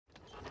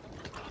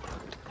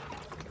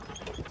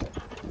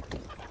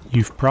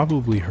You've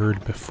probably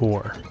heard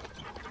before,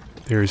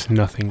 there is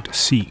nothing to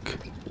seek.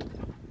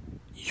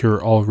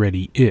 You're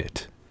already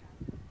it.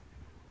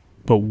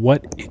 But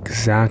what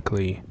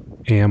exactly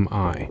am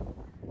I?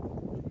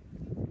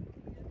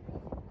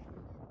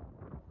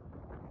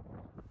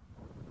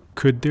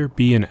 Could there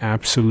be an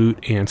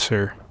absolute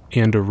answer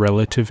and a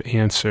relative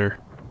answer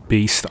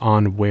based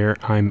on where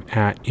I'm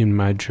at in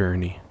my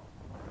journey?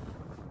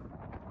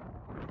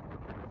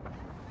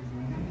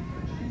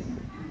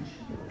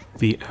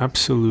 The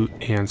absolute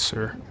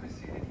answer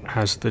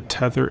has the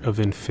tether of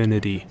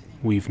infinity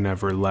we've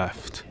never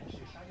left.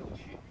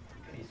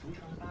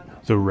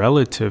 The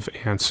relative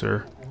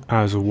answer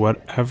as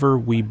whatever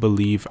we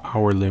believe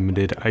our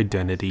limited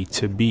identity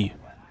to be.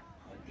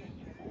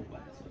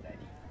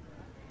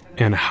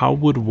 And how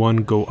would one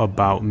go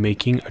about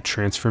making a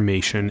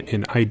transformation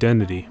in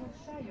identity?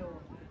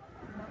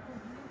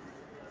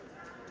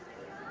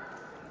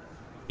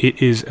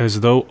 It is as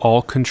though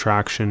all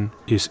contraction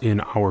is in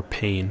our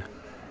pain.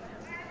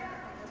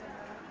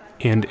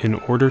 And in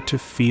order to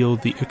feel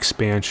the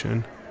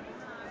expansion,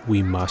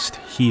 we must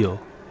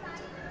heal.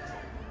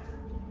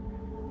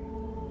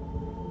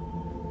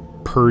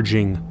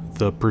 Purging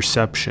the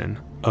perception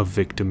of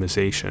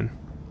victimization.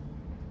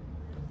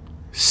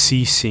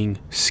 Ceasing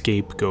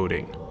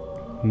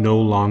scapegoating, no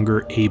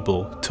longer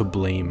able to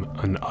blame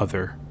an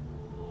other.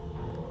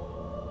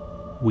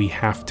 We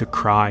have to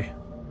cry.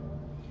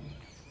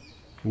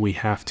 We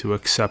have to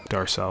accept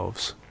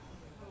ourselves.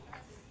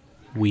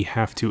 We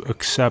have to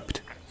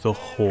accept the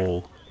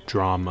whole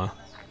drama.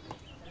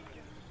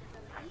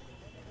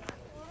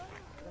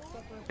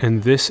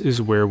 And this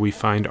is where we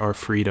find our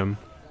freedom.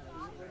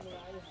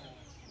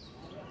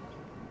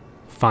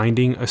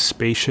 Finding a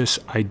spacious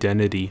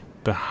identity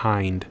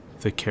behind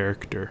the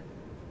character.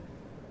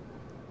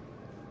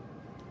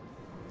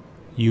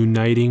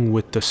 Uniting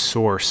with the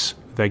source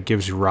that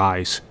gives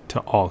rise to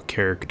all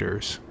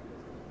characters.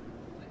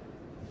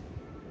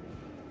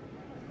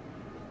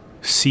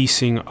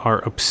 Ceasing our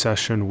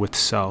obsession with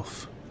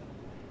self.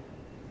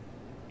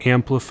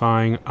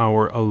 Amplifying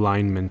our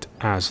alignment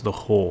as the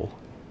whole.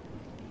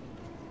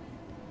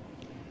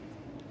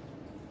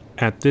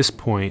 At this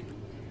point,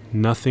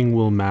 nothing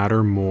will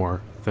matter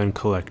more than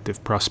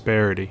collective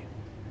prosperity.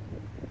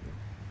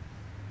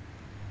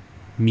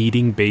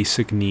 Meeting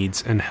basic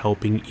needs and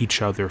helping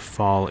each other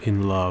fall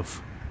in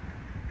love.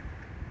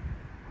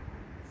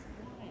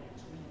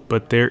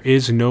 But there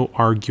is no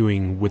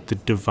arguing with the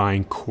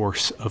divine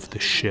course of the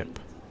ship.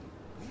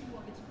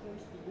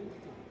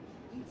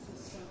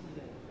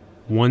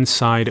 One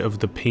side of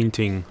the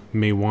painting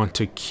may want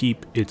to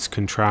keep its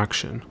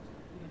contraction.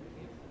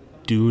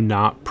 Do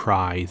not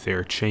pry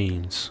their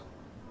chains.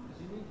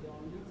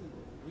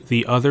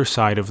 The other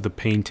side of the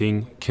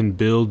painting can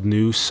build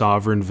new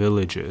sovereign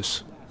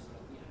villages.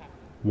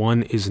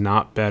 One is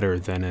not better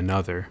than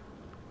another.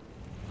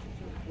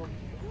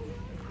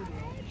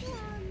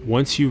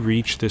 Once you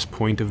reach this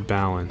point of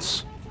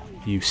balance,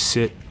 you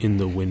sit in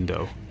the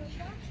window.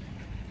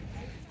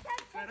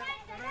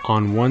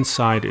 On one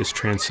side is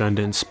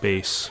transcendent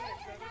space,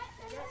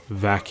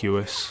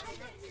 vacuous,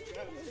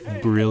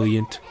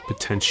 brilliant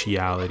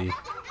potentiality.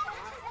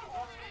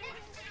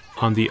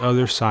 On the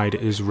other side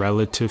is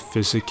relative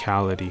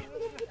physicality,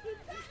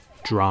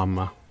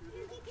 drama,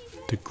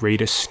 the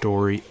greatest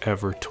story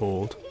ever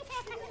told.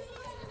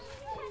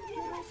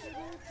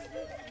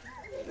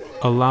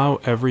 Allow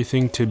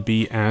everything to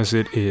be as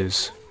it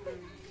is,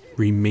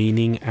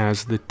 remaining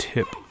as the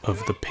tip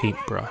of the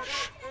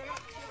paintbrush.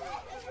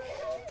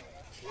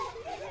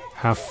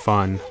 Have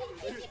fun,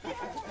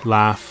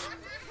 laugh,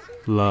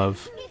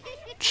 love,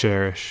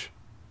 cherish,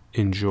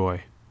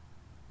 enjoy.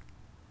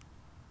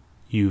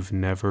 You've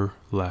never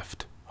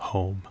left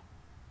home.